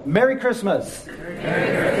Merry Christmas.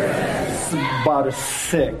 It's about a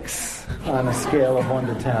 6 on a scale of 1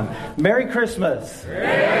 to 10. Merry Christmas.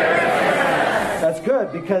 That's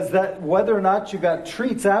good, because that whether or not you got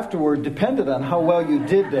treats afterward depended on how well you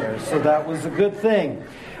did there. So that was a good thing.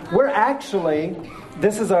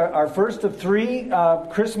 This is our first of 3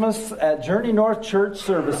 Christmas at Journey North Church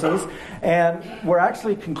services, and we're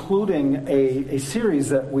actually concluding a series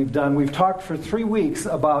that we've done. We've talked for 3 weeks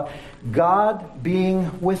about God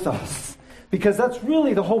being with us, because that's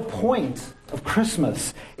really the whole point of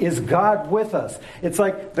Christmas, is God with us. It's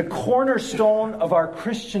like the cornerstone of our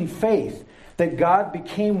Christian faith, that God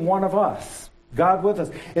became one of us, God with us.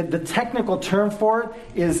 The technical term for it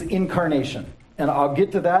is incarnation. And I'll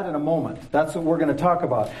get to that in a moment. That's what we're going to talk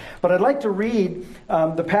about. But I'd like to read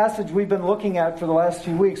the passage we've been looking at for the last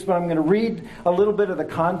few weeks, but I'm going to read a little bit of the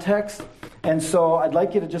context. And so I'd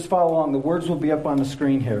like you to just follow along. The words will be up on the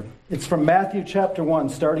screen here. It's from Matthew chapter 1,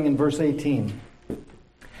 starting in verse 18.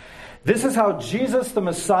 This is how Jesus the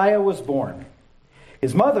Messiah was born.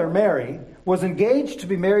 His mother, Mary, was engaged to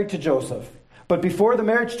be married to Joseph. But before the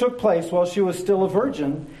marriage took place, while she was still a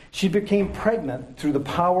virgin, she became pregnant through the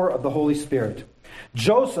power of the Holy Spirit.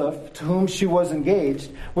 Joseph, to whom she was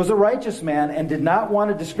engaged, was a righteous man and did not want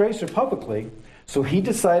to disgrace her publicly, so he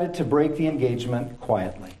decided to break the engagement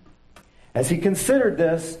quietly. As he considered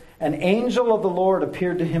this, an angel of the Lord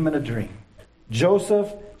appeared to him in a dream.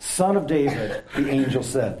 Joseph, son of David, the angel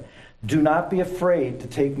said, "Do not be afraid to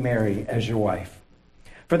take Mary as your wife.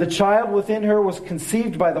 For the child within her was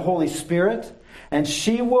conceived by the Holy Spirit, and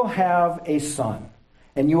she will have a son.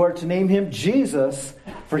 And you are to name him Jesus,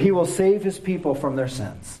 for he will save his people from their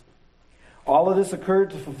sins." All of this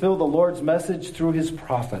occurred to fulfill the Lord's message through his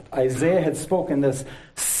prophet. Isaiah had spoken this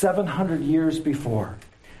 700 years before.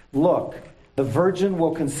 "Look, the virgin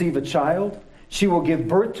will conceive a child. She will give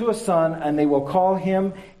birth to a son, and they will call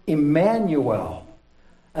him Emmanuel."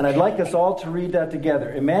 And I'd like us all to read that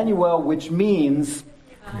together. Emmanuel, which means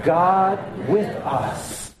God with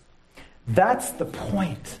us. That's the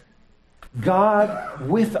point. God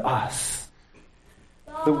with us.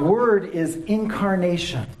 The word is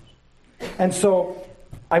incarnation. And so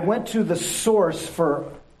I went to the source for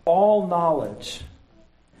all knowledge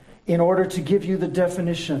in order to give you the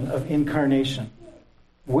definition of incarnation.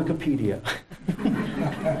 Wikipedia.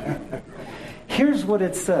 Here's what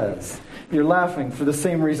it says. You're laughing for the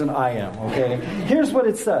same reason I am, okay? Here's what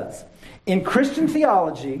it says. In Christian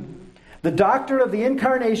theology, the doctrine of the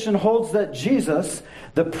incarnation holds that Jesus,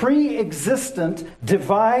 the pre-existent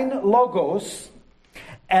divine logos,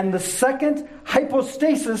 and the second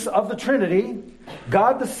hypostasis of the Trinity,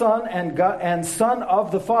 God the Son and Son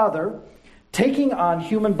of the Father, taking on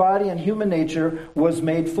human body and human nature, was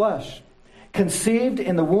made flesh. Conceived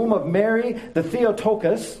in the womb of Mary, the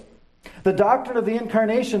Theotokos. The doctrine of the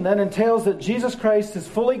incarnation then entails that Jesus Christ is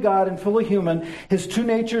fully God and fully human, his two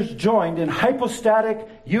natures joined in hypostatic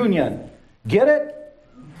union. Get it?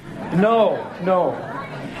 No.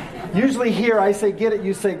 Usually here I say get it,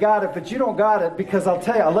 you say got it, but you don't got it, because I'll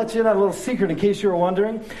tell you, I'll let you in on a little secret in case you were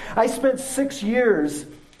wondering. I spent 6 years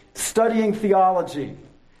studying theology,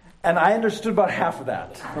 and I understood about half of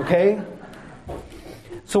that, okay?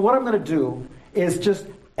 So what I'm going to do is just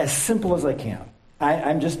as simple as I can.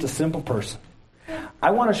 I'm just a simple person.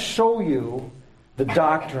 I want to show you the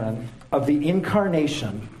doctrine of the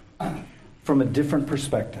incarnation from a different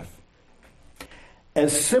perspective.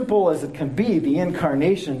 As simple as it can be, the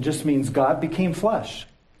incarnation just means God became flesh.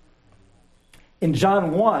 In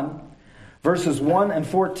John 1, verses 1 and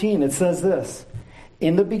 14, it says this: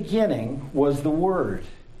 "In the beginning was the Word,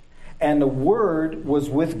 and the Word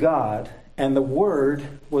was with God, and the Word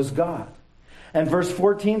was God." And verse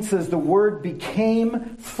 14 says, "The Word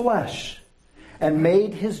became flesh and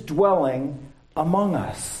made his dwelling among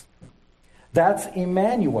us." That's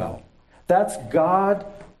Emmanuel. That's God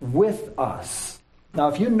with us. Now,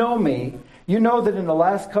 if you know me, you know that in the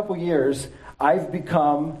last couple years, I've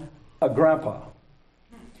become a grandpa.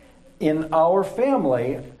 In our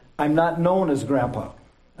family, I'm not known as grandpa.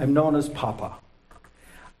 I'm known as papa.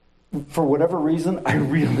 For whatever reason, I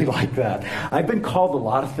really like that. I've been called a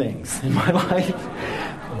lot of things in my life.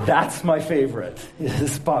 That's my favorite,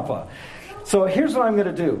 is papa. So here's what I'm going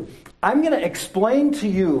to do. I'm going to explain to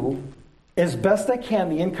you as best I can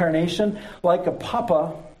the incarnation like a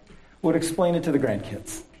papa would explain it to the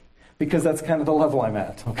grandkids, because that's kind of the level I'm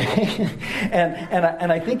at, okay?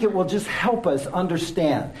 and I think it will just help us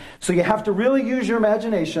understand. So you have to really use your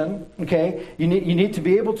imagination, okay? You need to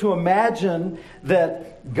be able to imagine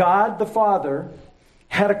that God the Father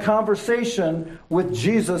had a conversation with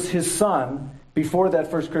Jesus, his son, before that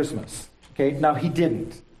first Christmas, okay? Now, he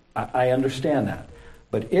didn't. I understand that.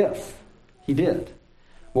 But if he did,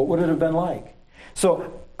 what would it have been like?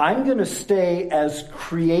 So I'm going to stay as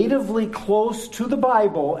creatively close to the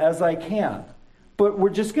Bible as I can. But we're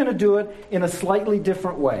just going to do it in a slightly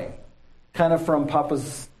different way, kind of from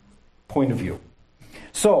Papa's point of view.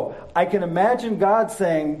 So I can imagine God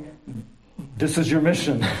saying, this is your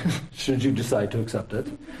mission, should you decide to accept it,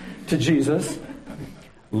 to Jesus.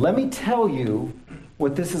 Let me tell you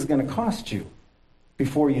what this is going to cost you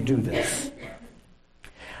before you do this.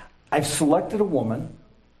 I've selected a woman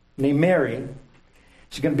named Mary.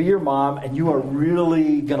 She's going to be your mom, and you are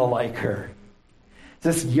really going to like her.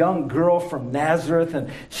 This young girl from Nazareth, and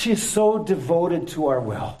she is so devoted to our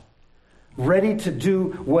will, ready to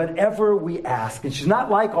do whatever we ask. And she's not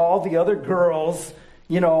like all the other girls,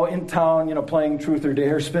 in town, playing truth or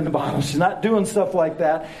dare, spin the bottle. She's not doing stuff like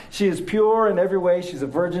that. She is pure in every way. She's a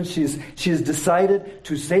virgin. She has decided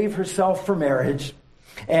to save herself for marriage,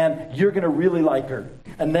 and you're going to really like her.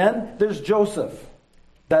 And then there's Joseph.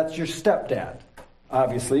 That's your stepdad,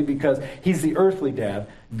 obviously, because he's the earthly dad.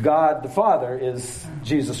 God, the Father, is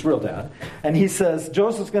Jesus' real dad. And he says,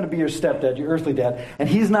 Joseph's going to be your stepdad, your earthly dad, and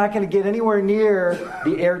he's not going to get anywhere near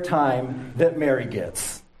the airtime that Mary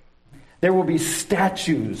gets. There will be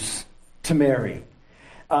statues to Mary.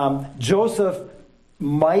 Joseph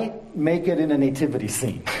might make it in a nativity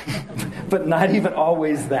scene, but not even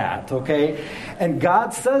always that, okay? And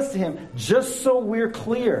God says to him, just so we're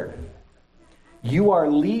clear, you are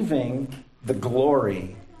leaving the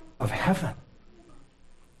glory of heaven.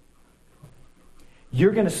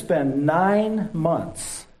 You're going to spend 9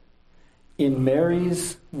 months in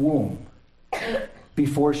Mary's womb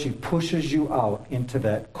before she pushes you out into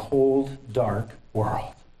that cold, dark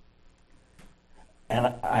world. And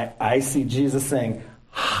I see Jesus saying,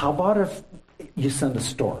 how about if you send a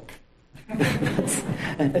stork?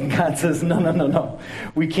 And God says, no.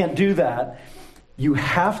 We can't do that. You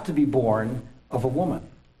have to be born of a woman.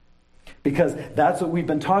 Because that's what we've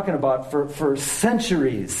been talking about for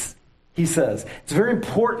centuries, he says. It's very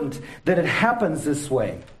important that it happens this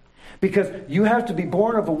way. Because you have to be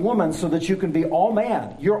born of a woman so that you can be all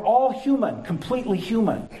man. You're all human, completely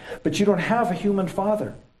human. But you don't have a human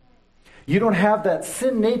father. You don't have that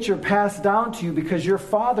sin nature passed down to you because your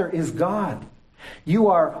father is God. You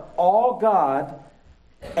are all God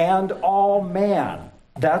and all man.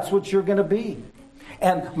 That's what you're going to be.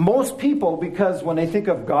 And most people, because when they think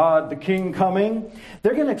of God, the King coming,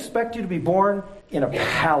 they're going to expect you to be born in a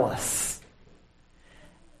palace.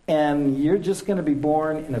 And you're just going to be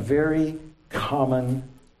born in a very common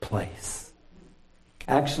place.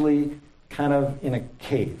 Actually, kind of in a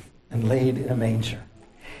cave and laid in a manger.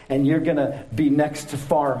 And you're going to be next to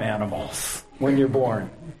farm animals when you're born.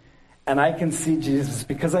 And I can see Jesus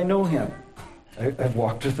because I know him. I've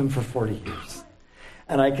walked with him for 40 years.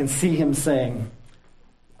 And I can see him saying,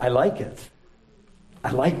 I like it.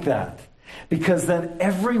 I like that. Because then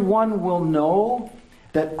everyone will know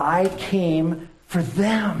that I came for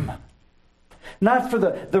them. Not for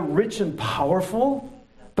the rich and powerful,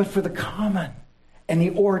 but for the common and the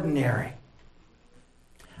ordinary.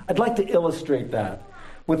 I'd like to illustrate that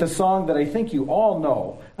with a song that I think you all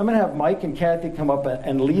know. I'm going to have Mike and Kathy come up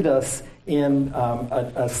and lead us in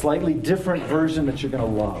a slightly different version that you're going to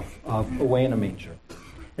love of Away in a Manger.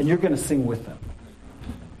 And you're going to sing with them.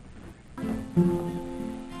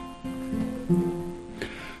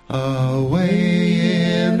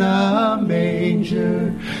 Away in a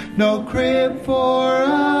manger, no crib for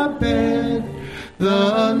a bed,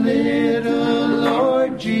 the little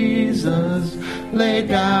Lord Jesus laid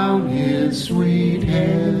down his sweet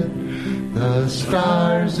head. The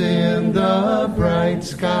stars in the bright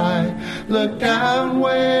sky looked down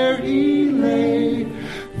where he lay.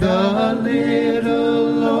 The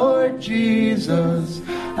little Lord Jesus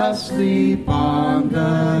asleep on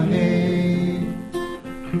the hay.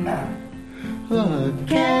 The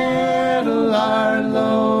cattle are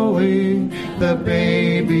lowing, the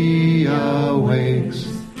baby awakes,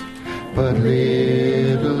 but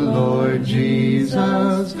little Lord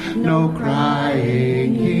Jesus no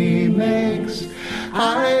crying he makes.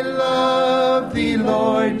 I love thee,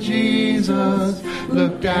 Lord Jesus,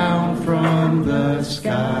 look down from the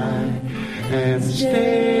sky and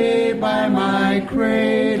stay by my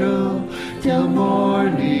cradle till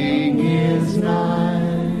morning is nigh.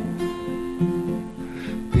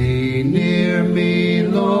 Be near me,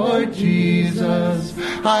 Lord Jesus,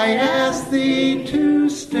 I ask thee to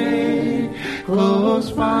stay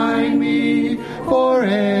close by me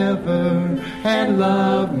forever and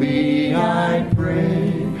love me, I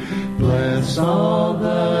pray. Bless all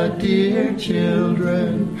the dear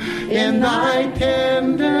children in thy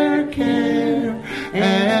tender care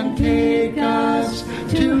and take us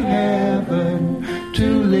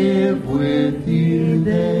to live with you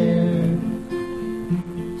there.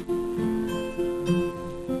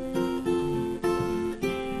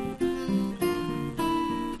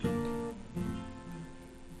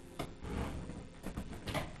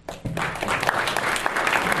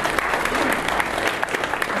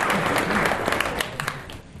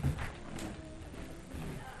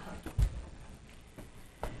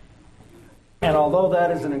 And although that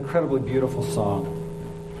is an incredibly beautiful song,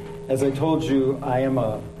 as I told you, I am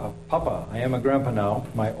a papa. I am a grandpa now.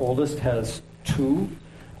 My oldest has 2.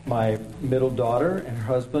 My middle daughter and her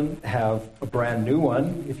husband have a brand new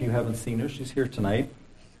one. If you haven't seen her, she's here tonight.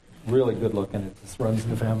 Really good looking. It just runs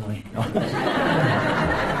in the family.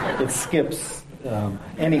 It skips.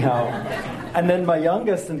 Anyhow. And then my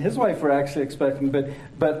youngest and his wife were actually expecting,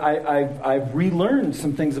 but I've relearned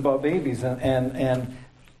some things about babies, and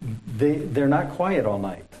they're not quiet all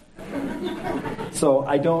night. So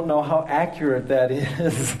I don't know how accurate that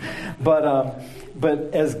is.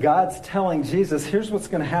 But as God's telling Jesus, here's what's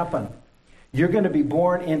going to happen. You're going to be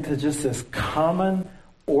born into just this common,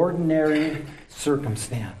 ordinary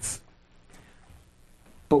circumstance.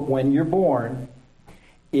 But when you're born,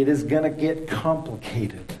 it is going to get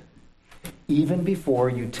complicated even before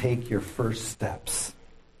you take your first steps.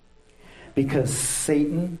 Because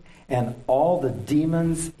Satan and all the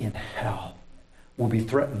demons in hell will be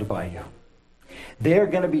threatened by you. They are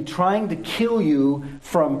going to be trying to kill you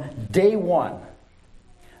from day one.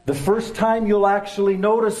 The first time you'll actually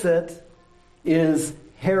notice it is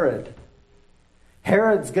Herod.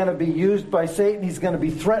 Herod's going to be used by Satan. He's going to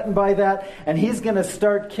be threatened by that. And he's going to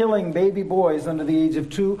start killing baby boys under the age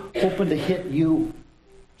of 2, hoping to hit you,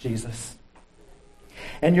 Jesus.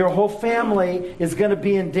 And your whole family is going to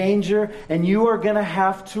be in danger, and you are going to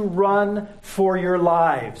have to run for your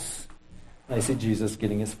lives. I see Jesus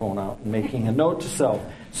getting his phone out and making a note to self.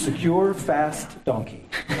 Secure, fast donkey.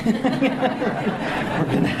 We're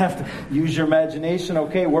going to have to use your imagination.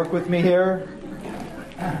 Okay, work with me here.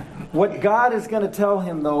 What God is going to tell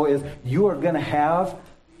him, though, is you are going to have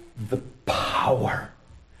the power.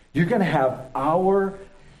 You're going to have our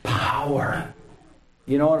power.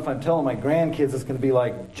 You know, if I'm telling my grandkids, it's going to be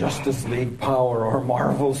like Justice League power or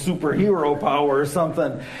Marvel superhero power or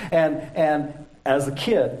something. And as a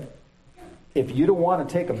kid, if you don't want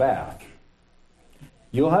to take a bath,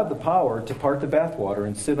 you'll have the power to part the bathwater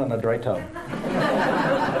and sit on a dry tub.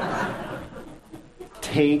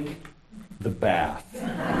 Take the bath.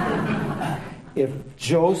 If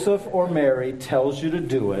Joseph or Mary tells you to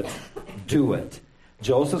do it, do it.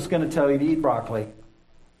 Joseph's going to tell you to eat broccoli,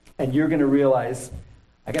 and you're going to realize,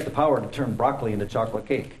 I got the power to turn broccoli into chocolate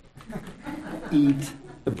cake. Eat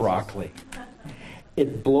the broccoli.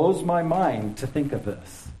 It blows my mind to think of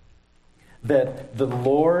this. That the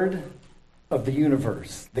Lord of the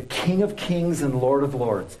universe, the King of kings and Lord of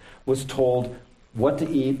lords, was told what to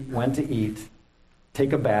eat, when to eat,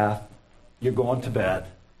 take a bath, you're going to bed.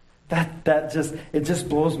 That just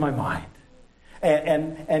blows my mind.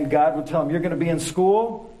 And God would tell him, you're going to be in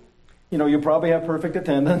school. You know, you'll probably have perfect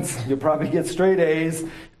attendance. You'll probably get straight A's. You're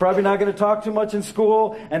probably not going to talk too much in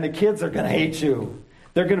school. And the kids are going to hate you.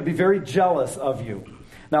 They're going to be very jealous of you.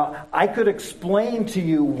 Now, I could explain to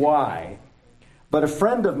you why. But a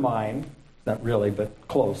friend of mine, not really, but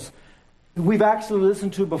close, who we've actually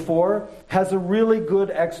listened to before, has a really good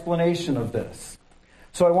explanation of this.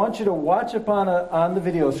 So I want you to watch up on the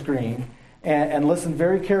video screen and listen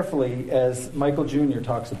very carefully as Michael Jr.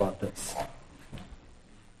 talks about this.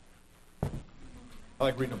 I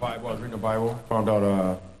like reading the Bible. I was reading the Bible. Found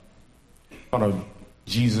out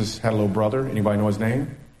Jesus had a little brother. Anybody know his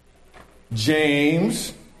name?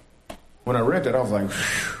 James. When I read that, I was like,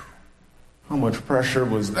 how much pressure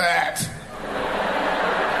was that?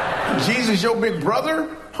 Jesus, your big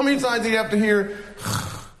brother? How many times did you have to hear,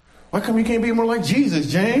 why come you can't be more like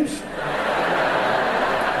Jesus, James?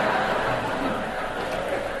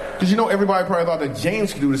 Because you know, everybody probably thought that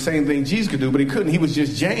James could do the same thing Jesus could do, but he couldn't. He was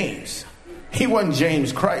just James. He wasn't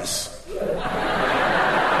James Christ.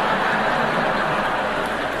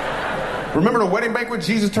 Remember the wedding banquet?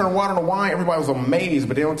 Jesus turned water into wine. Everybody was amazed,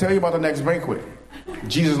 but they don't tell you about the next banquet.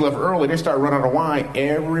 Jesus left early. They started running out of wine.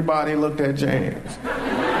 Everybody looked at James.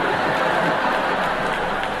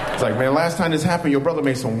 It's like, man, last time this happened, your brother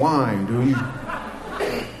made some wine, dude.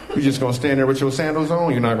 You just gonna stand there with your sandals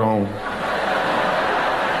on? You're not gonna...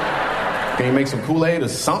 Can you make some Kool-Aid or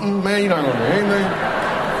something, man? You're not gonna do anything?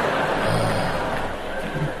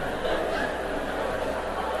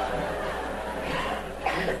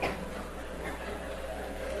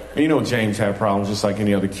 And you know James had problems just like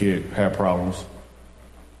any other kid had problems.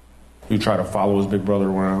 He tried to follow his big brother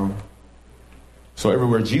around. So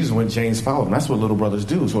everywhere Jesus went, James followed him. That's what little brothers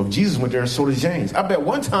do. So if Jesus went there, so did James. I bet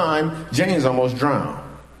one time James almost drowned.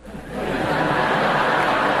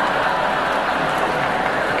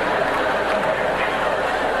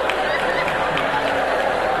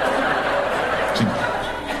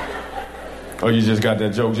 Oh, you just got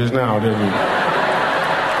that joke just now, didn't you?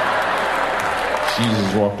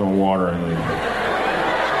 Jesus walked on water and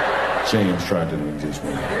James tried to just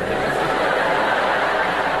win.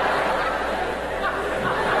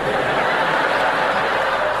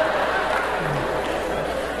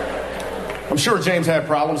 I'm sure James had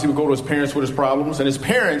problems. He would go to his parents with his problems. And his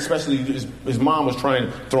parents, especially his mom, was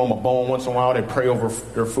trying to throw him a bone once in a while. They'd pray over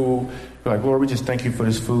their food. They're like, Lord, we just thank you for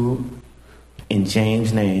this food. In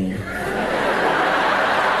James' name.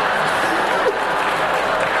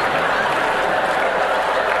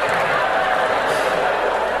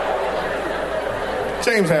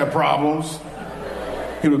 James had problems.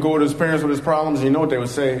 He would go to his parents with his problems, and you know what they would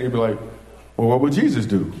say? He'd be like, well, what would Jesus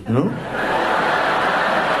do? You know?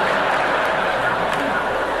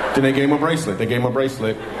 Then they gave him a bracelet. And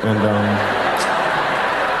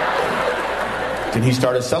then he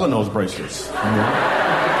started selling those bracelets. You know?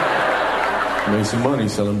 Made some money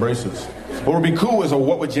selling bracelets. What would be cool is a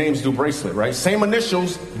what would James do bracelet, right? Same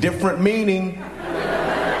initials, different meaning.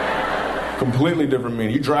 Completely different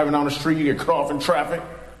meaning. You driving down the street, you get cut off in traffic.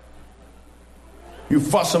 You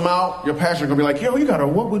fuss them out, your pastor gonna be like, yo, you got a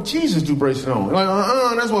what would Jesus do bracelet on? You're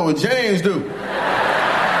like, that's what would James do.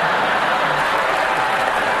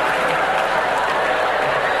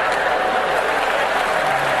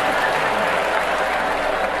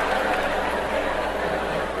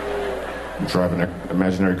 Driving an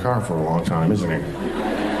imaginary car for a long time, isn't he?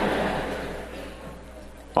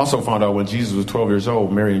 Also found out when Jesus was 12 years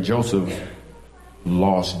old, Mary and Joseph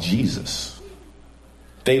lost Jesus.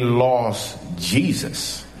 They lost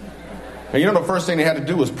Jesus. And you know the first thing they had to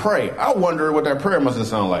do was pray. I wonder what that prayer must have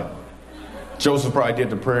sounded like. Joseph probably did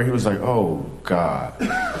the prayer. He was like, oh, God.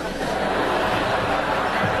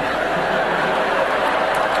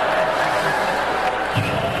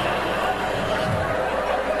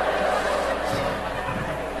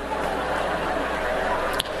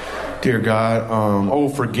 Dear God, oh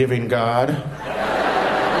forgiving God,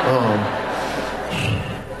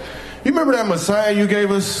 you remember that Messiah you gave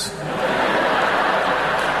us?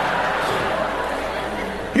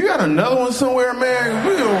 You got another one somewhere, man?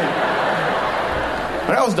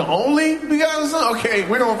 That was the only begotten son? Okay,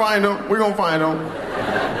 we're gonna find him.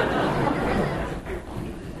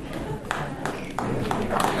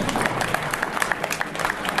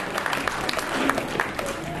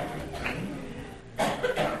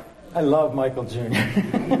 I love Michael Jr.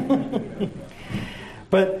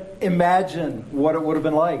 But imagine what it would have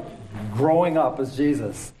been like growing up as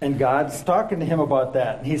Jesus. And God's talking to him about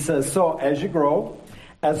that. And he says, so as you grow,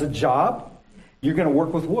 as a job, you're going to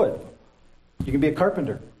work with wood. You can be a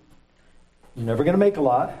carpenter. You're never going to make a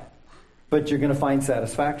lot, but you're going to find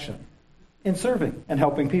satisfaction in serving and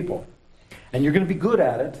helping people. And you're going to be good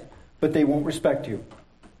at it, but they won't respect you.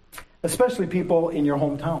 Especially people in your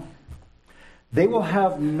hometown. They will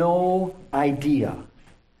have no idea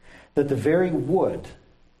that the very wood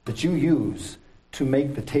that you use to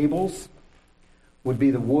make the tables would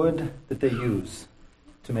be the wood that they use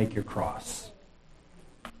to make your cross.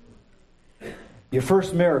 Your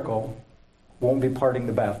first miracle won't be parting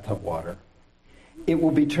the bathtub water. It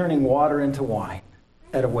will be turning water into wine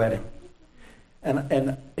at a wedding.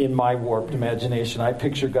 And in my warped imagination, I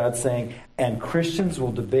picture God saying, and Christians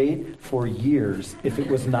will debate for years if it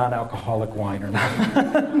was non-alcoholic wine or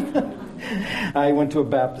not. I went to a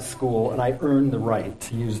Baptist school, and I earned the right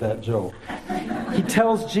to use that joke. He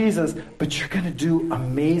tells Jesus, but you're going to do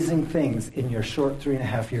amazing things in your short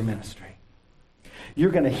 3.5-year ministry. You're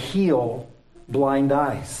going to heal blind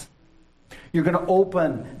eyes. You're going to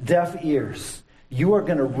open deaf ears. You are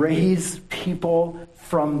going to raise people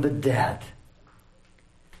from the dead.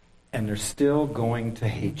 And they're still going to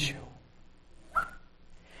hate you.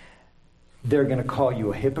 They're going to call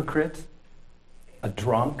you a hypocrite, a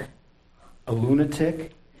drunk, a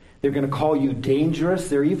lunatic. They're going to call you dangerous.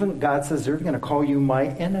 God says they're going to call you my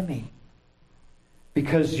enemy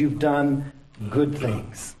because you've done good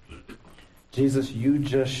things. Jesus, you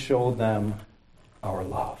just show them our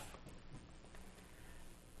love.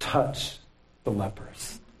 Touch the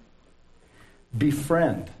lepers.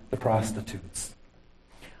 Befriend the prostitutes.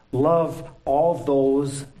 Love all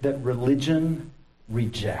those that religion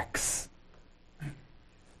rejects.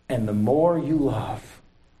 And the more you love,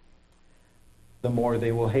 the more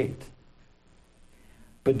they will hate.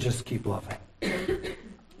 But just keep loving.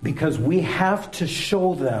 Because we have to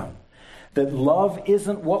show them that love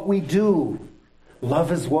isn't what we do.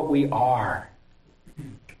 Love is what we are.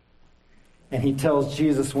 And he tells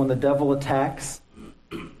Jesus when the devil attacks,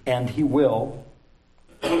 and he will,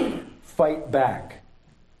 fight back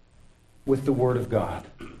with the Word of God.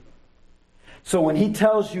 So when he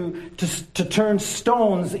tells you to turn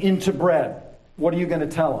stones into bread, what are you going to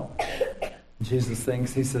tell him? Jesus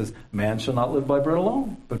thinks, he says, man shall not live by bread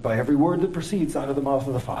alone, but by every word that proceeds out of the mouth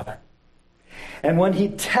of the Father. And when he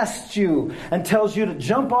tests you and tells you to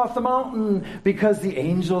jump off the mountain because the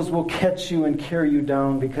angels will catch you and carry you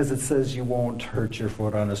down because it says you won't hurt your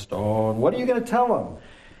foot on a stone, what are you going to tell him?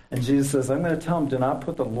 And Jesus says, I'm going to tell him, do not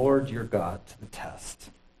put the Lord your God to the test.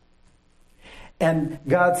 And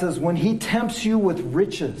God says, when he tempts you with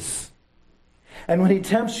riches, and when he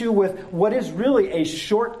tempts you with what is really a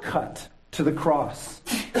shortcut to the cross,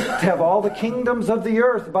 to have all the kingdoms of the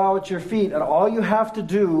earth bow at your feet, and all you have to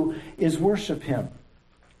do is worship him,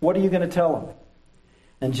 what are you going to tell him?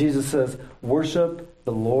 And Jesus says, worship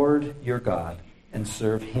the Lord your God and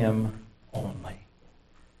serve him only.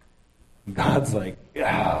 God's like,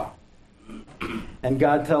 yeah. And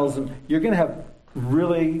God tells him, you're going to have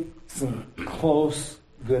really some close,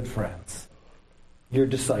 good friends. Your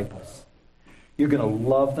disciples. You're going to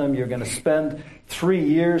love them. You're going to spend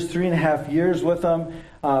 3.5 years with them.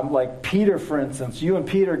 Like Peter, for instance. You and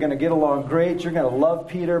Peter are going to get along great. You're going to love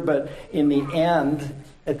Peter. But in the end,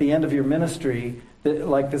 at the end of your ministry,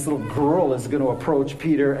 like this little girl is going to approach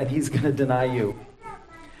Peter and he's going to deny you.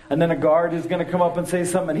 And then a guard is going to come up and say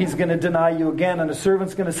something, and he's going to deny you again. And a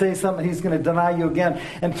servant's going to say something, and he's going to deny you again.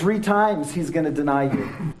 And 3 times he's going to deny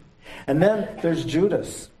you. And then there's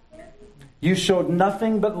Judas. You showed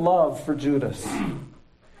nothing but love for Judas.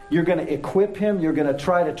 You're going to equip him. You're going to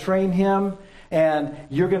try to train him. And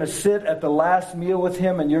you're going to sit at the last meal with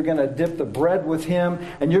him, and you're going to dip the bread with him.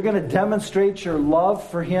 And you're going to demonstrate your love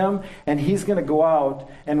for him. And he's going to go out,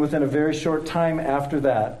 and within a very short time after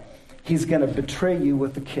that, he's going to betray you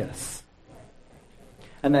with a kiss.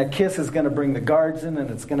 And that kiss is going to bring the guards in, and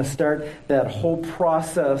it's going to start that whole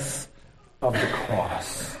process of the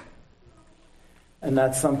cross. And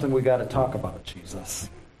that's something we got to talk about, Jesus.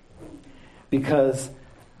 Because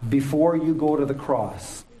before you go to the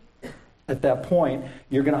cross, at that point,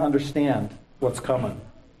 you're going to understand what's coming.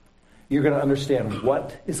 You're going to understand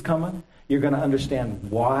what is coming. You're going to understand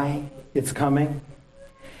why it's coming.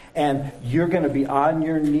 And you're going to be on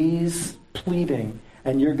your knees pleading,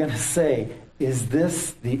 and you're going to say, is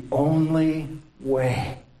this the only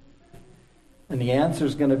way? And the answer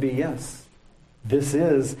is going to be yes. This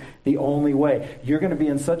is the only way. You're going to be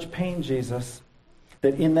in such pain, Jesus,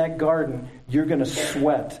 that in that garden, you're going to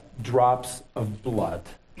sweat drops of blood.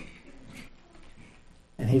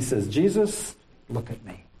 And he says, Jesus, look at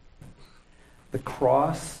me. The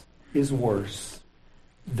cross is worse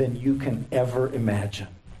than you can ever imagine.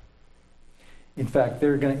 In fact,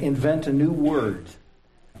 they're going to invent a new word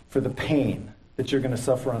for the pain that you're going to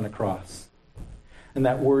suffer on the cross. And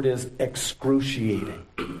that word is excruciating.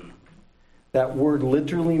 That word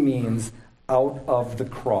literally means out of the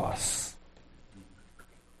cross.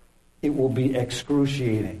 It will be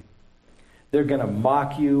excruciating. They're going to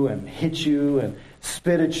mock you and hit you and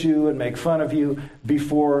spit at you and make fun of you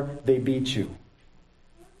before they beat you.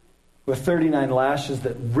 With 39 lashes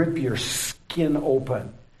that rip your skin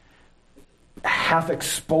open, half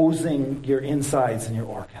exposing your insides and your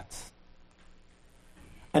organs.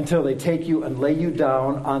 Until they take you and lay you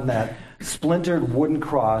down on that splintered wooden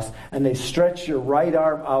cross, and they stretch your right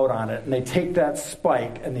arm out on it, and they take that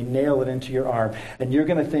spike and they nail it into your arm. And you're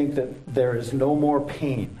going to think that there is no more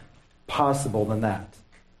pain possible than that.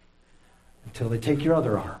 Until they take your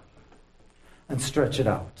other arm and stretch it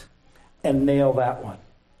out and nail that one.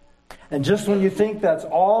 And just when you think that's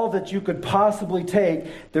all that you could possibly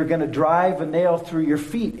take, they're going to drive a nail through your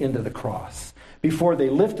feet into the cross before they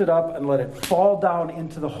lift it up and let it fall down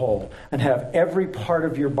into the hole and have every part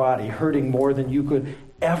of your body hurting more than you could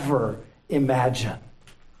ever imagine.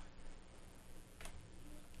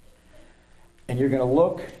 And you're going to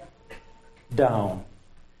look down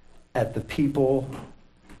at the people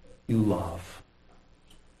you love.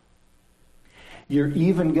 You're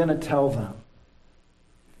even going to tell them,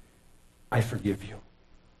 I forgive you.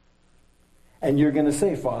 And you're going to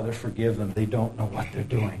say, Father, forgive them. They don't know what they're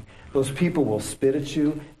doing. Those people will spit at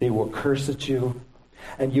you. They will curse at you.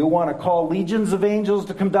 And you'll want to call legions of angels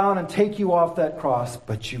to come down and take you off that cross,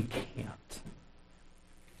 but you can't.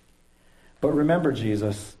 But remember,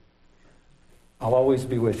 Jesus, I'll always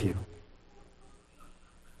be with you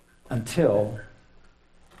until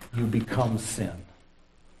you become sin.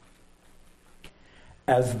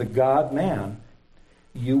 As the God-man,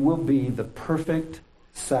 you will be the perfect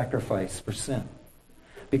sacrifice for sin.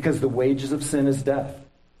 because the wages of sin is death.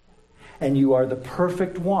 And you are the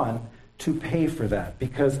perfect one to pay for that,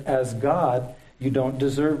 because as God, you don't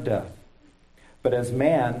deserve death. But as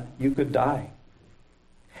man, you could die.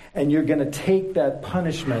 And you're going to take that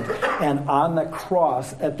punishment, and on the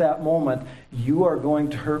cross, at that moment, you are going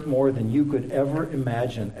to hurt more than you could ever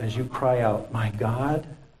imagine as you cry out, my God,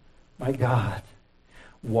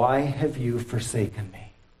 why have you forsaken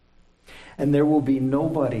me? And there will be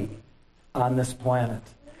nobody on this planet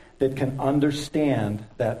that can understand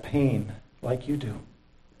that pain like you do.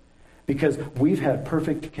 Because we've had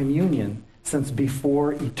perfect communion since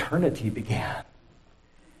before eternity began.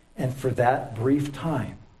 And for that brief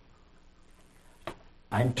time,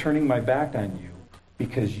 I'm turning my back on you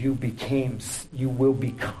because you will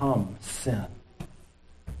become sin.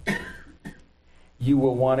 You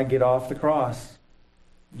will want to get off the cross.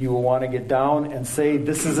 You will want to get down and say,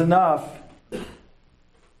 this is enough.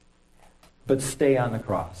 But stay on the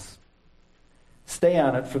cross. Stay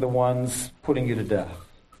on it for the ones putting you to death,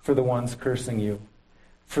 for the ones cursing you,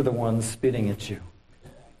 for the ones spitting at you.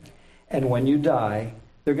 And when you die,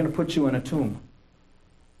 they're going to put you in a tomb.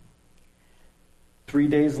 3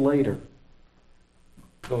 days later,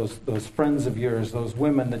 those friends of yours, those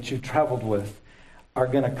women that you traveled with, are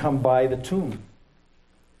going to come by the tomb.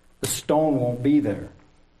 The stone won't be there,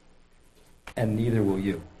 and neither will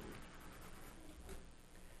you.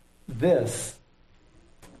 This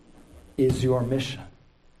is your mission.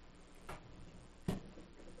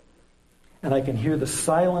 And I can hear the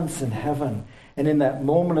silence in heaven. And in that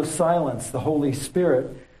moment of silence, the Holy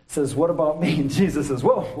Spirit says, what about me? And Jesus says,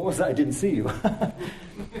 whoa, what was that? I didn't see you.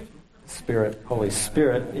 Spirit, Holy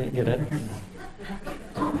Spirit, you get it?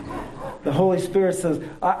 The Holy Spirit says,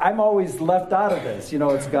 I'm always left out of this. You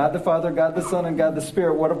know, it's God the Father, God the Son, and God the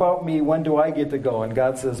Spirit. What about me? When do I get to go? And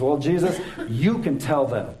God says, well, Jesus, you can tell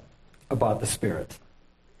them about the Spirit.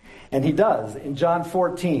 And he does. In John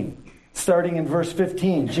 14, starting in verse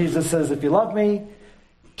 15, Jesus says, if you love me,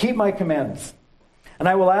 keep my commandments. And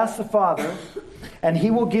I will ask the Father, and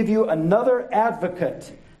he will give you another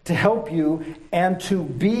advocate to help you and to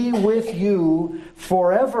be with you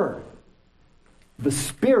forever. The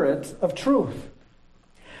Spirit of truth.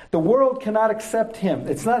 The world cannot accept him.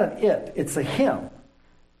 It's not an it, it's a him.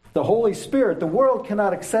 The Holy Spirit. The world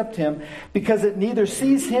cannot accept him because it neither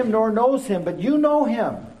sees him nor knows him, but you know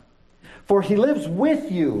him. For he lives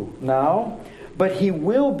with you now, but he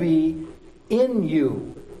will be in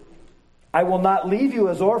you. I will not leave you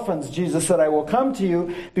as orphans, Jesus said. I will come to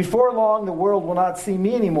you. Before long, the world will not see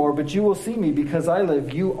me anymore, but you will see me because I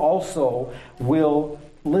live. You also will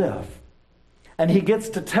live. And he gets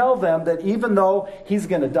to tell them that even though he's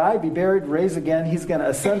going to die, be buried, raise again, he's going to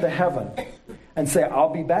ascend to heaven and say,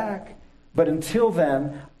 I'll be back. But until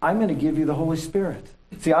then, I'm going to give you the Holy Spirit.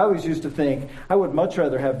 See, I always used to think, I would much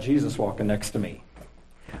rather have Jesus walking next to me.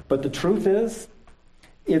 But the truth is,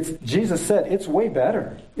 Jesus said, it's way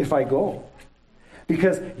better if I go.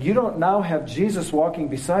 Because you don't now have Jesus walking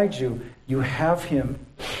beside you. You have him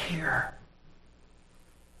here.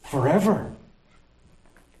 Forever.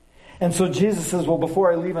 And so Jesus says, well,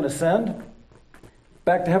 before I leave and ascend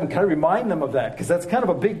back to heaven, kind of remind them of that, because that's kind of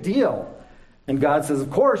a big deal. And God says, of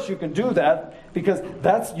course you can do that,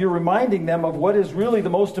 because you're reminding them of what is really the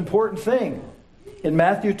most important thing. In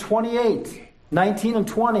Matthew 28, 19 and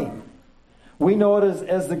 20, we know it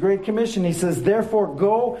as the Great Commission. He says, therefore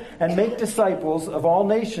go and make disciples of all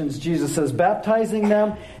nations, Jesus says, baptizing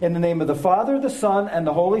them in the name of the Father, the Son, and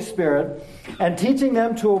the Holy Spirit, and teaching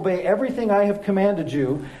them to obey everything I have commanded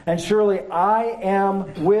you. And surely I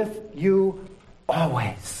am with you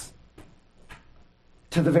always,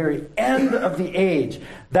 to the very end of the age.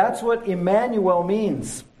 That's what Emmanuel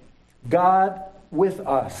means. God with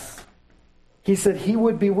us. He said he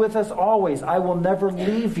would be with us always. I will never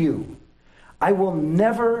leave you. I will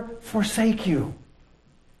never forsake you.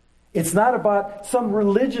 It's not about some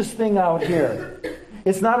religious thing out here.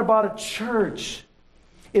 It's not about a church.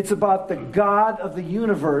 It's about the God of the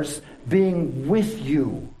universe being with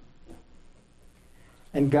you.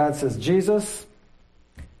 And God says, Jesus,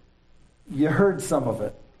 you heard some of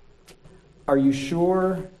it. Are you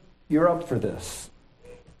sure you're up for this?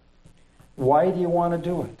 Why do you want to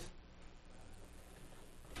do it?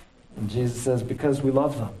 And Jesus says, because we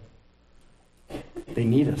love them. They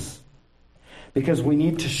need us. Because we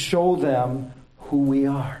need to show them who we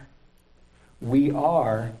are. We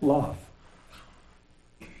are love.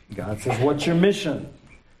 God says, what's your mission?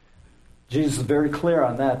 Jesus is very clear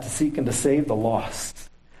on that, to seek and to save the lost.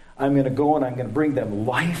 I'm going to go and I'm going to bring them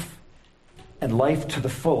life, and life to the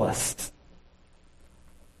fullest.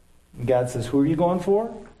 And God says, who are you going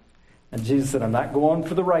for? And Jesus said, I'm not going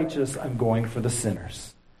for the righteous, I'm going for the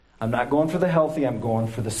sinners. I'm not going for the healthy, I'm going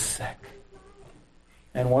for the sick.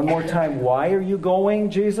 And one more time, why are you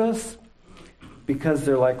going, Jesus? Because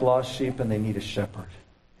they're like lost sheep and they need a shepherd.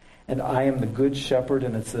 And I am the good shepherd,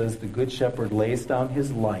 and it says the good shepherd lays down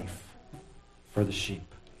his life for the sheep.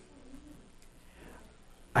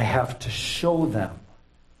 I have to show them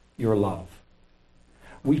your love.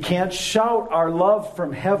 We can't shout our love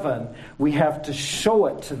from heaven. We have to show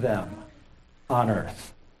it to them on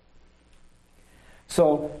earth.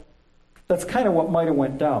 So that's kind of what might have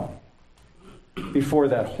went down before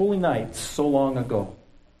that holy night so long ago.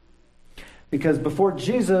 Because before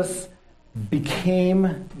Jesus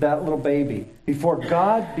became that little baby, before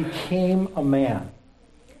God became a man,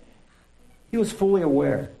 he was fully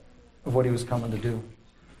aware of what he was coming to do,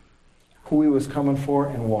 who he was coming for,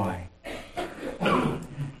 and why.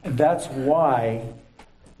 And that's why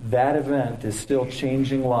that event is still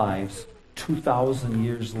changing lives 2,000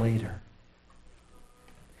 years later.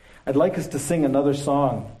 I'd like us to sing another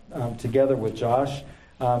song together with Josh.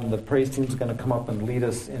 The praise team's going to come up and lead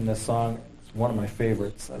us in this song. It's one of my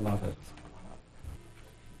favorites. I love it.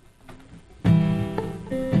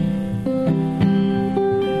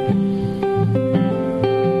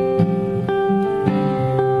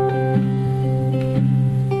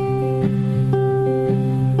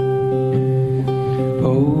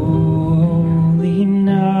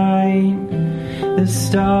 The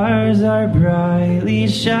stars are brightly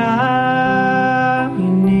shining.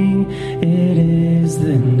 It is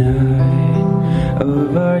the night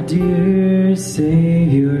of our dear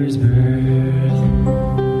Savior's birth.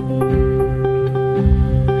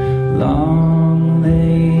 Long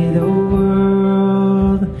lay the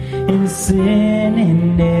world in sin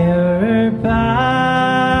and error binding,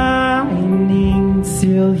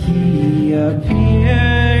 till he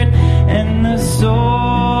appeared and the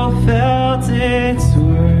soul felt its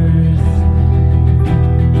worth.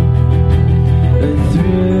 A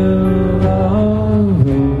thrill of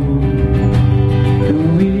hope, the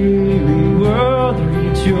weary world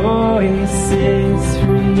rejoices,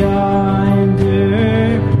 for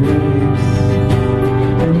yonder breaks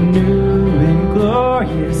a new and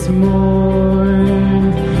glorious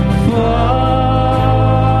morn. Fall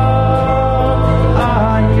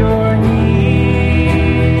on your knees.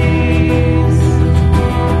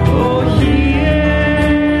 Oh, hear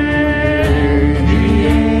the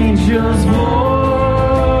angels' voices.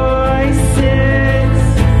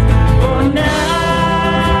 Oh, night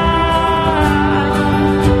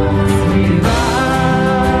divine.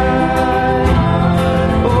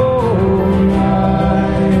 Oh, night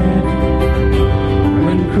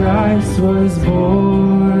when Christ was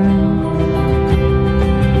born.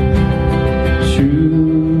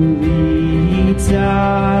 Truly he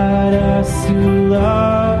taught us to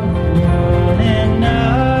love one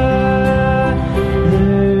another.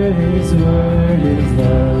 His word is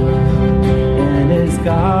love, and his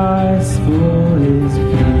gospel is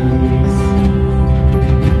peace.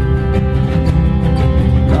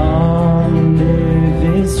 Long live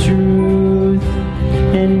his truth,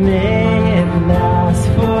 and may it last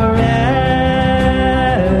forever.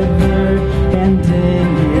 And in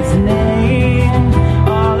his name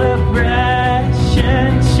all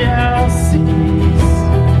oppression shall cease.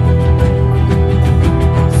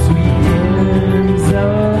 Sweet hymns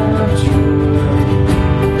of joy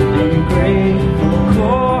and grateful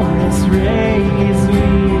chorus raise we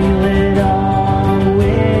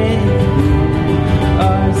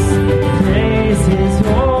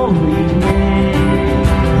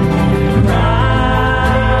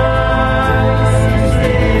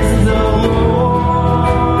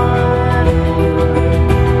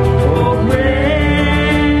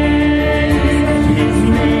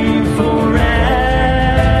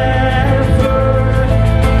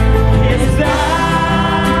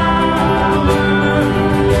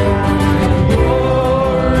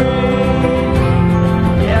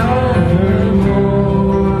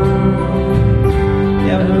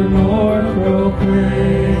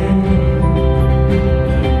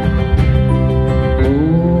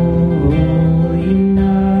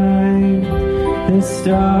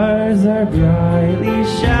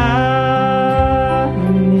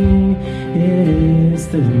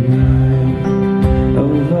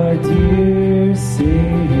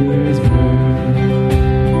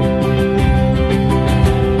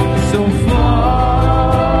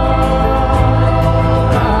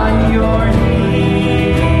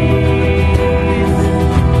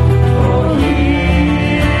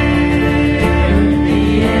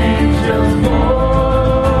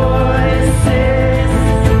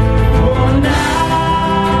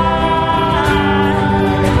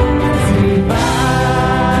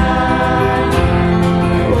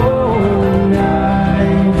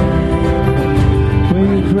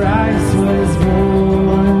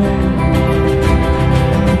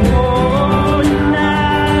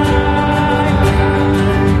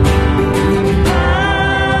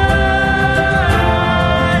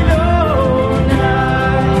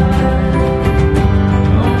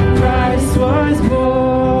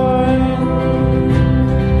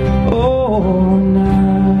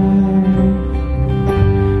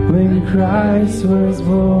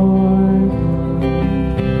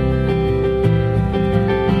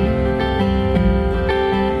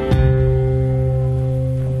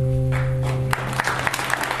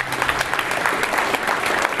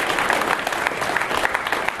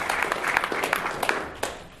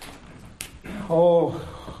Oh,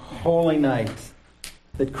 holy night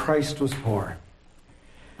that Christ was born.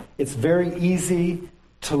 It's very easy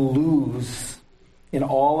to lose in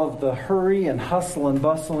all of the hurry and hustle and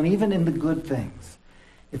bustle, and even in the good things.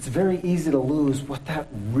 It's very easy to lose what that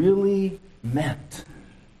really meant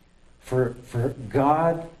for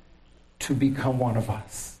God to become one of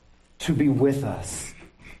us, to be with us.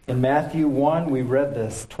 In Matthew 1, we read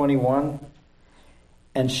this, 21,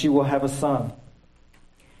 and she will have a son.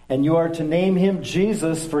 And you are to name him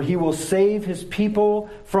Jesus, for he will save his people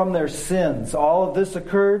from their sins. All of this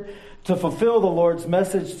occurred to fulfill the Lord's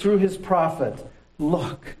message through his prophet.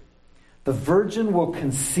 Look, the virgin will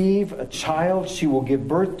conceive a child. She will give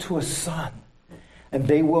birth to a son. And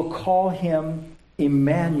they will call him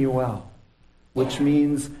Emmanuel, which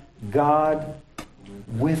means God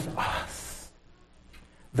with us.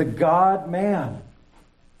 The God-man,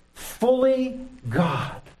 fully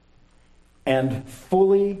God and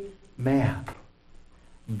fully man.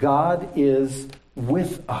 God is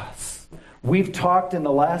with us. We've talked in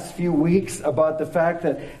the last few weeks about the fact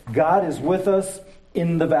that God is with us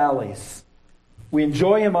in the valleys. We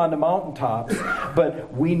enjoy him on the mountaintops,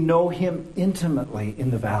 but we know him intimately in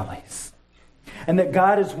the valleys. And that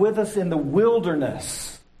God is with us in the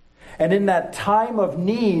wilderness. And in that time of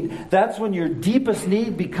need, that's when your deepest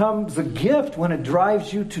need becomes a gift, when it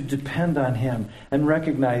drives you to depend on him and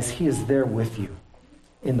recognize he is there with you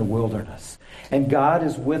in the wilderness. And God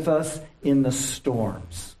is with us in the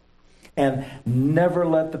storms. And never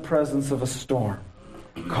let the presence of a storm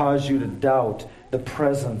cause you to doubt the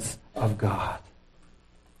presence of God.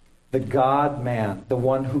 The God-man, the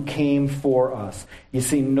one who came for us. You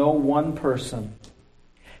see, no one person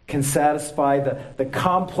can satisfy the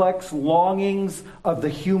complex longings of the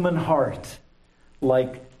human heart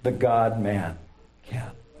like the God-man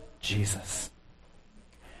can, Jesus.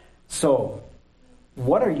 So,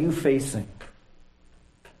 what are you facing?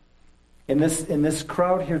 In this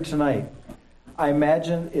crowd here tonight, I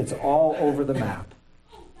imagine it's all over the map.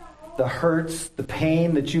 The hurts, the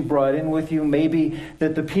pain that you brought in with you, maybe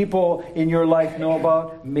that the people in your life know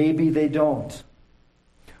about, maybe they don't.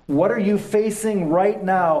 What are you facing right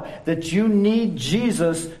now that you need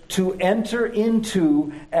Jesus to enter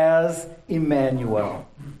into as Emmanuel?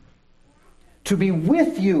 To be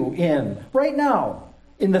with you in, right now,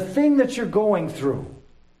 in the thing that you're going through.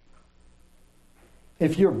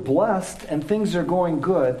 If you're blessed and things are going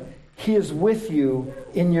good, he is with you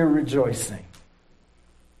in your rejoicing.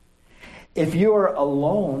 If you are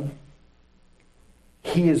alone,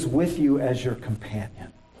 he is with you as your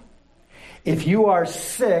companion. If you are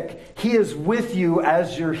sick, he is with you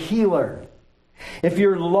as your healer. If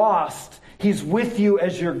you're lost, he's with you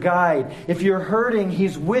as your guide. If you're hurting,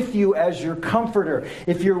 he's with you as your comforter.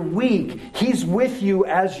 If you're weak, he's with you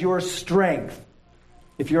as your strength.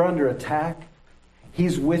 If you're under attack,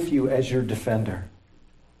 he's with you as your defender.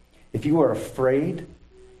 If you are afraid,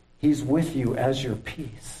 he's with you as your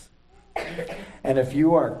peace. And if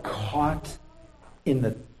you are caught in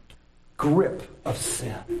the grip of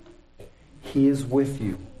sin, he is with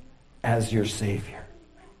you as your Savior.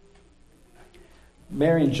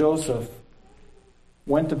 Mary and Joseph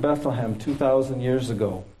went to Bethlehem 2,000 years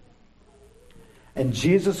ago. And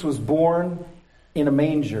Jesus was born in a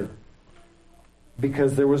manger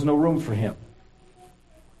because there was no room for him.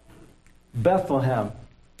 Bethlehem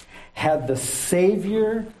had the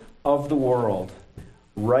Savior of the world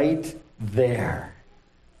right there.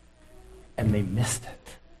 And they missed it.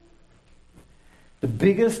 The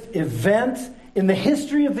biggest event in the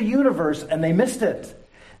history of the universe, and they missed it.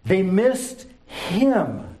 They missed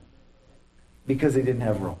him because they didn't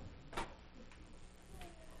have room.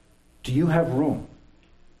 Do you have room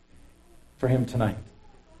for him tonight?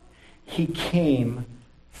 He came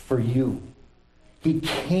for you. He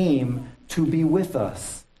came to be with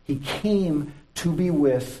us. He came to be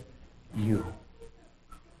with you.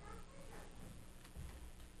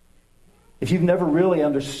 If you've never really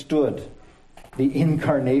understood the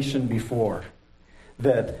incarnation before,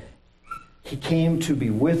 that he came to be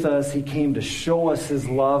with us, he came to show us his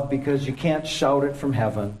love, because you can't shout it from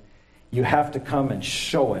heaven. You have to come and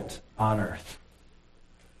show it on earth.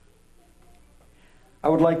 I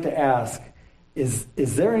would like to ask, is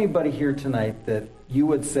there anybody here tonight that you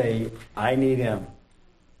would say, I need him?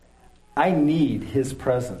 I need his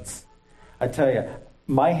presence. I tell you,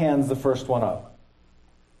 my hand's the first one up,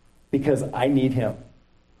 because I need him.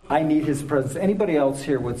 I need his presence. Anybody else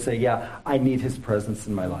here would say, yeah, I need his presence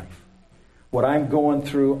in my life. What I'm going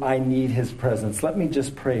through, I need his presence. Let me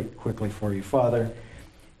just pray quickly for you. Father,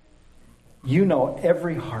 you know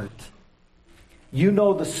every heart. You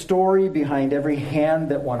know the story behind every hand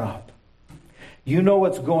that went up. You know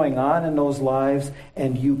what's going on in those lives,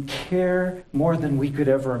 and you care more than we could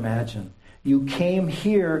ever imagine. You came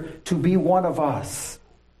here to be one of us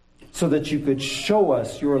so that you could show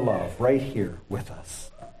us your love right here with us.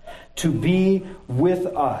 To be with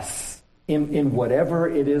us in whatever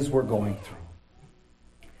it is we're going through.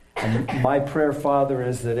 And my prayer, Father,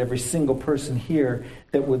 is that every single person here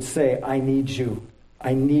that would say, I need you.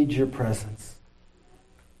 I need your presence.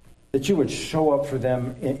 That you would show up for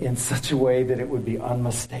them in such a way that it would be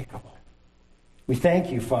unmistakable. We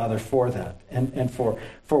thank you, Father, for that and for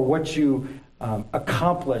what you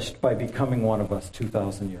accomplished by becoming one of us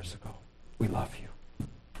 2,000 years ago. We love you.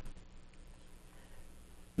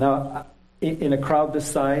 Now, in a crowd this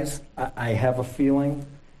size, I have a feeling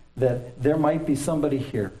that there might be somebody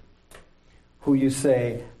here who you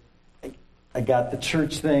say, I got the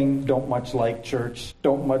church thing, don't much like church,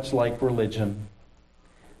 don't much like religion.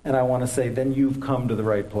 And I want to say, then you've come to the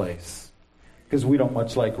right place. Because we don't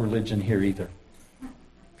much like religion here either.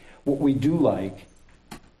 What we do like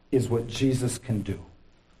is what Jesus can do.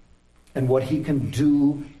 And what he can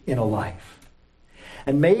do in a life.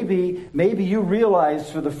 And maybe you realized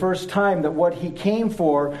for the first time that what he came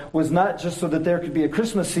for was not just so that there could be a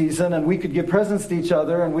Christmas season and we could give presents to each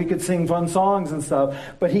other and we could sing fun songs and stuff,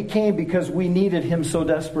 but he came because we needed him so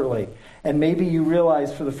desperately. And maybe you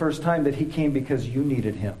realized for the first time that he came because you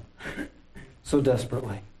needed him so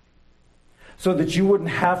desperately. So that you wouldn't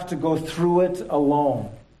have to go through it alone.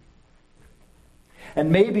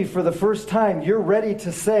 And maybe for the first time you're ready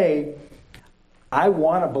to say, I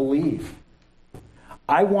want to believe.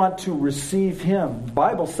 I want to receive him. The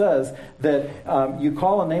Bible says that you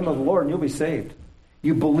call on the name of the Lord and you'll be saved.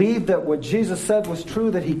 You believe that what Jesus said was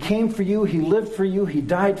true, that he came for you, he lived for you, he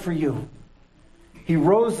died for you. He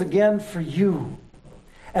rose again for you.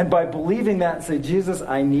 And by believing that, say, Jesus,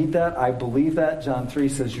 I need that, I believe that. John 3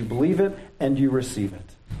 says you believe it and you receive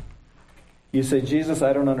it. You say, Jesus,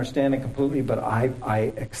 I don't understand it completely, but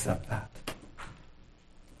I accept that.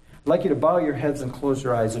 I'd like you to bow your heads and close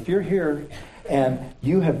your eyes. If you're here and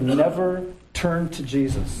you have never turned to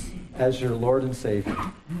Jesus as your Lord and Savior,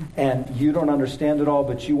 and you don't understand it all,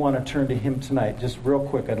 but you want to turn to him tonight, just real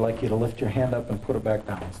quick, I'd like you to lift your hand up and put it back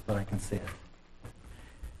down so that I can see it.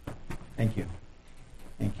 Thank you.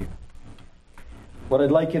 Thank you. What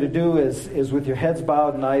I'd like you to do is with your heads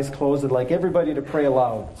bowed and eyes closed, I'd like everybody to pray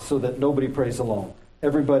aloud so that nobody prays alone.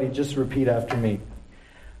 Everybody just repeat after me.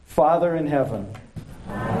 Father in heaven,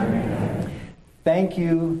 thank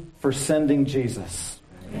you for sending Jesus.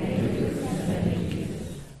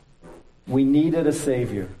 We needed a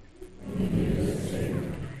Savior.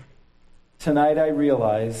 Tonight I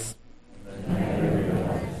realize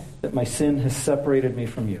that my sin has separated me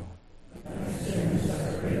from you.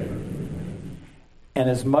 And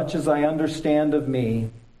as much as I understand of me,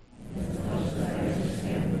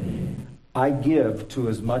 I give to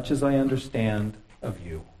as much as I understand of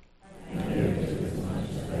you.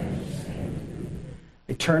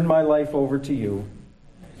 I turn my life over to you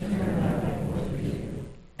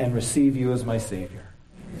and receive you as my Savior.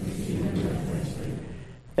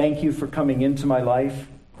 Thank you for coming into my life.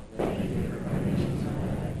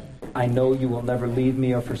 I know you will never leave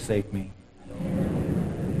me or forsake me.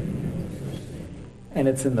 And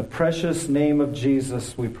it's in the precious name of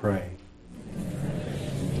Jesus we pray.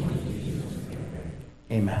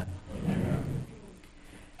 Amen.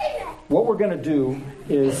 What we're going to do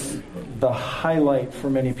is the highlight for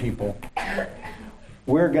many people.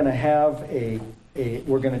 We're going to have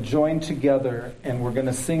we're going to join together and we're going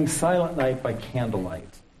to sing Silent Night by candlelight.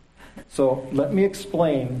 So let me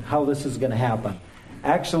explain how this is going to happen.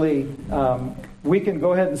 Actually, we can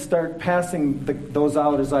go ahead and start passing those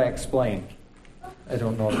out as I explain. I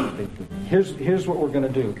don't know if they do. Here's what we're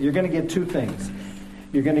going to do. You're going to get two things.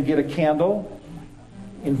 You're going to get a candle.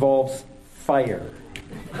 Involves fire.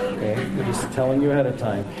 Okay? We're just telling you ahead of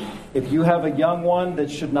time. If you have a young one that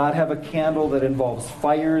should not have a candle that involves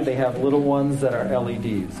fire, they have little ones that are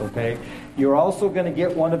LEDs. Okay? You're also going to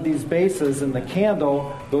get one of these bases, and the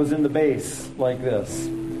candle goes in the base like this.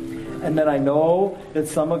 And then I know that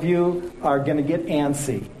some of you are going to get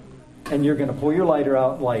antsy, and you're going to pull your lighter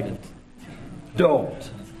out and light it. Don't.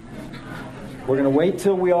 We're going to wait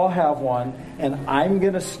till we all have one, and I'm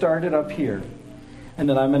going to start it up here. And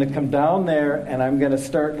then I'm going to come down there, and I'm going to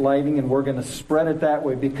start lighting, and we're going to spread it that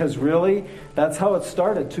way. Because really, that's how it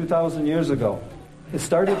started 2,000 years ago. It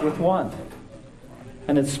started with one,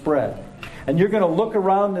 and it spread. And you're going to look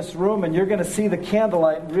around this room, and you're going to see the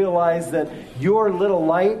candlelight and realize that your little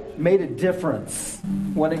light made a difference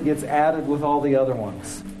when it gets added with all the other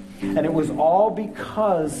ones. And it was all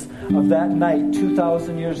because of that night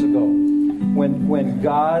 2,000 years ago when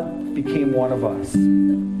God became one of us.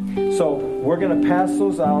 So we're going to pass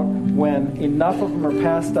those out. When enough of them are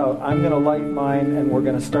passed out, I'm going to light mine, and we're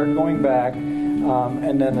going to start going back.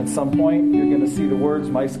 And then at some point, you're going to see the words.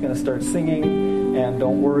 Mike's going to start singing. And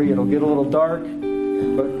don't worry, it'll get a little dark,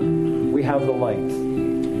 but we have the light.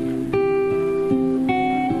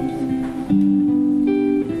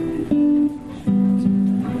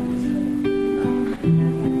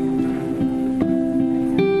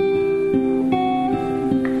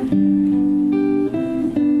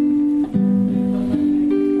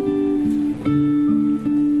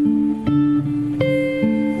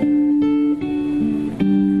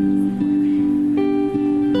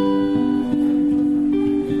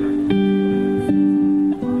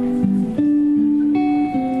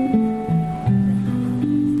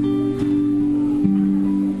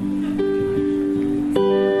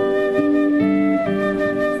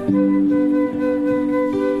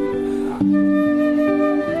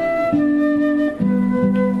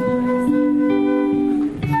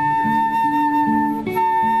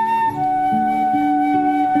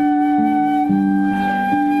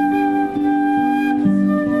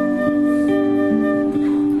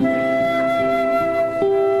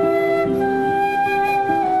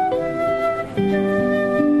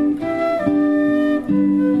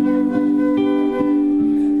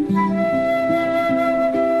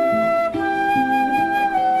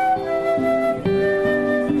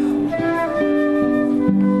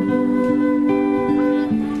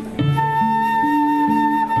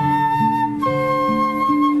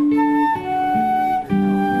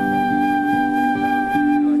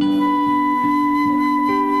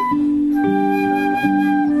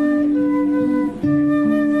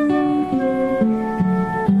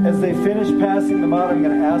 Passing them out, I'm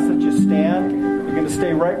going to ask that you stand. You're going to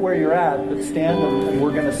stay right where you're at, but stand, and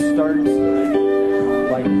we're going to start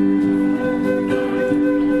lighting.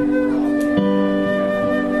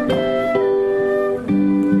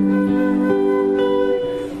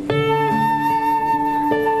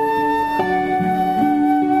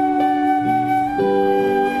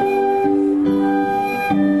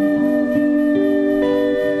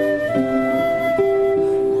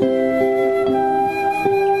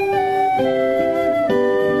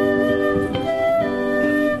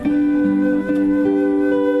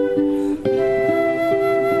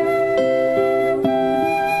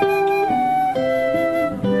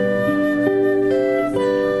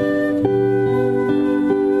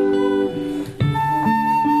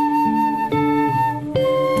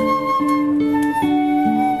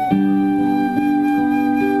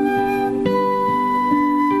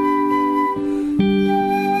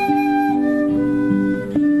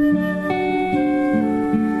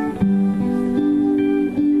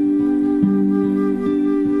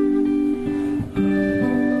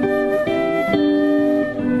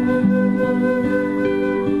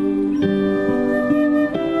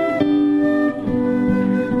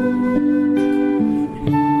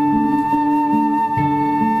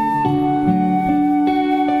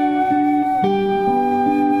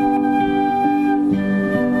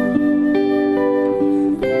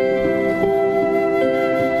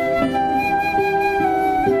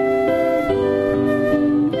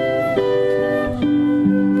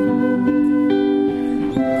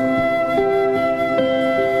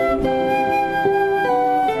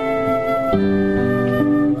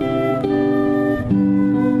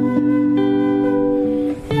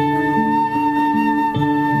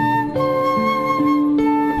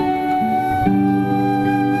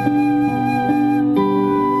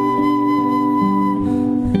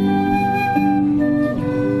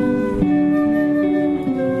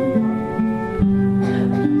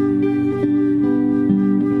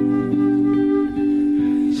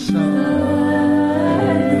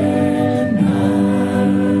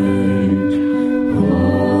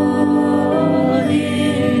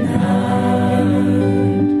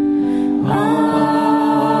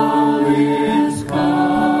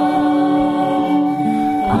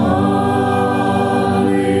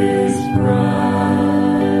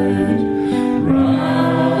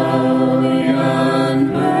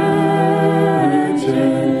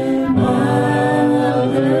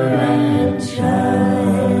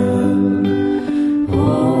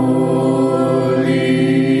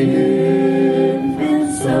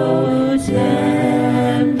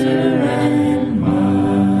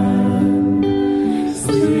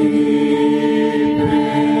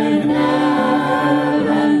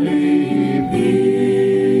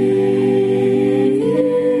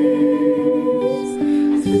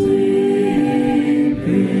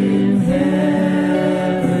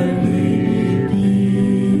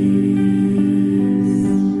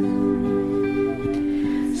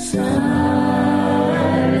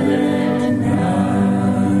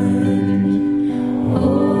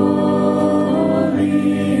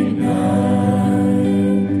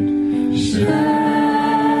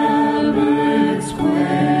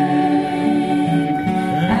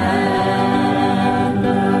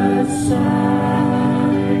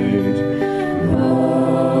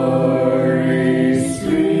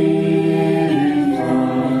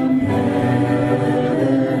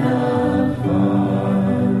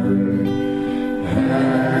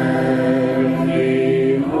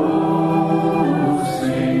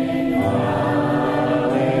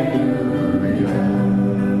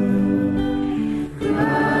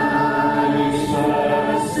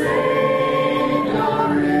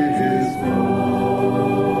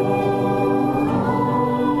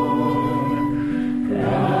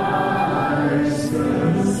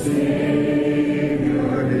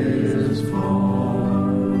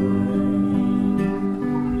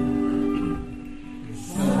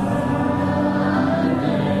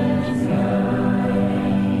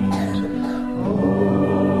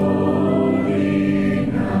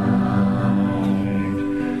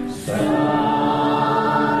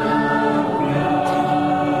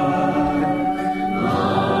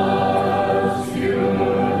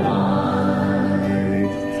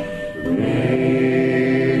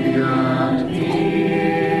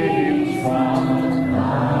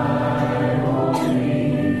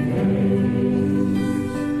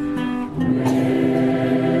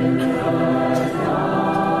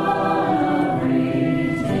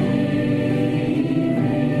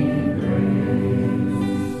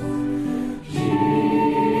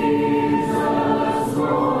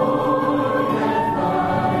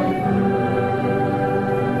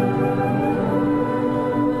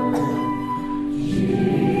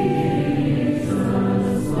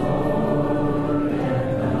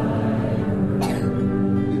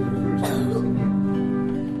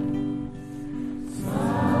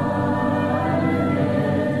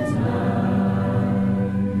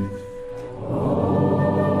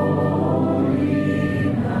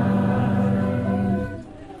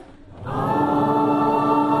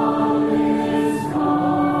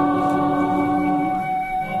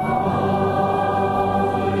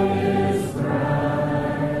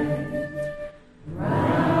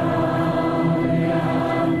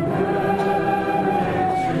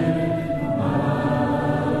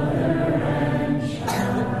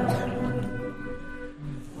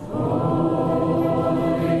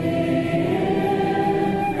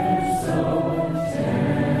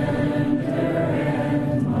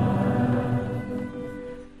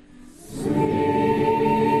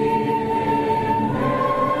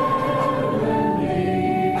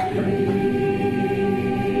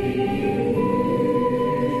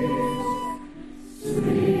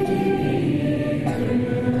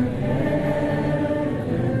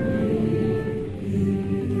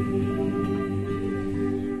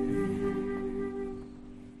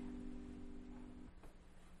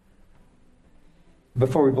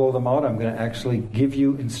 Before we blow them out, I'm going to actually give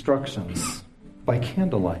you instructions by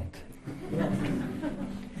candlelight.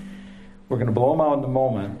 We're going to blow them out in a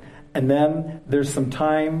moment. And then there's some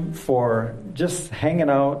time for just hanging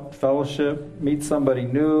out, fellowship, meet somebody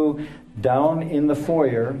new. Down in the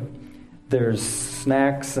foyer, there's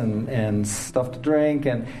snacks and stuff to drink,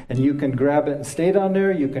 and you can grab it and stay down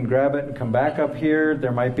there. You can grab it and come back up here.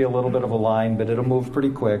 There might be a little bit of a line, but it'll move pretty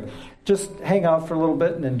quick. Just hang out for a little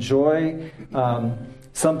bit and enjoy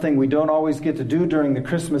something we don't always get to do during the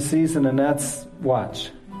Christmas season, and that's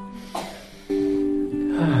watch.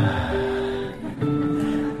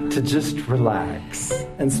 To just relax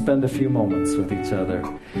and spend a few moments with each other.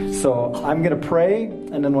 So I'm going to pray,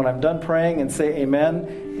 and then when I'm done praying and say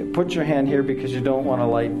amen, put your hand here because you don't want to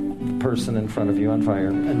light the person in front of you on fire,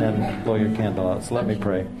 and then blow your candle out. So let me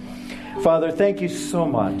pray. Father, thank you so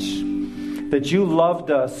much that you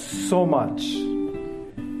loved us so much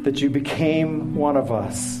that you became one of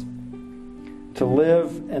us to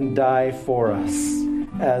live and die for us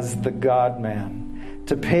as the God-man.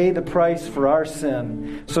 To pay the price for our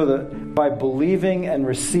sin, so that by believing and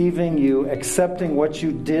receiving you, accepting what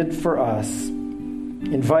you did for us,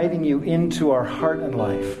 inviting you into our heart and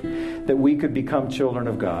life, that we could become children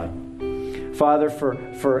of God. Father,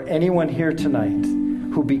 for anyone here tonight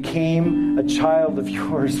who became a child of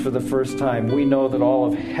yours for the first time, we know that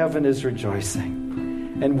all of heaven is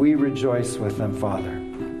rejoicing, and we rejoice with them, Father.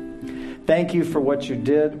 Thank you for what you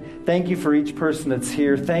did. Thank you for each person that's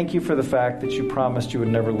here. Thank you for the fact that you promised you would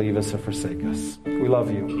never leave us or forsake us. We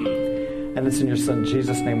love you. And it's in your Son,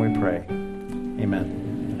 Jesus' name we pray.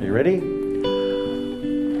 Amen. Are you ready?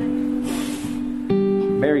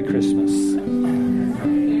 Merry Christmas.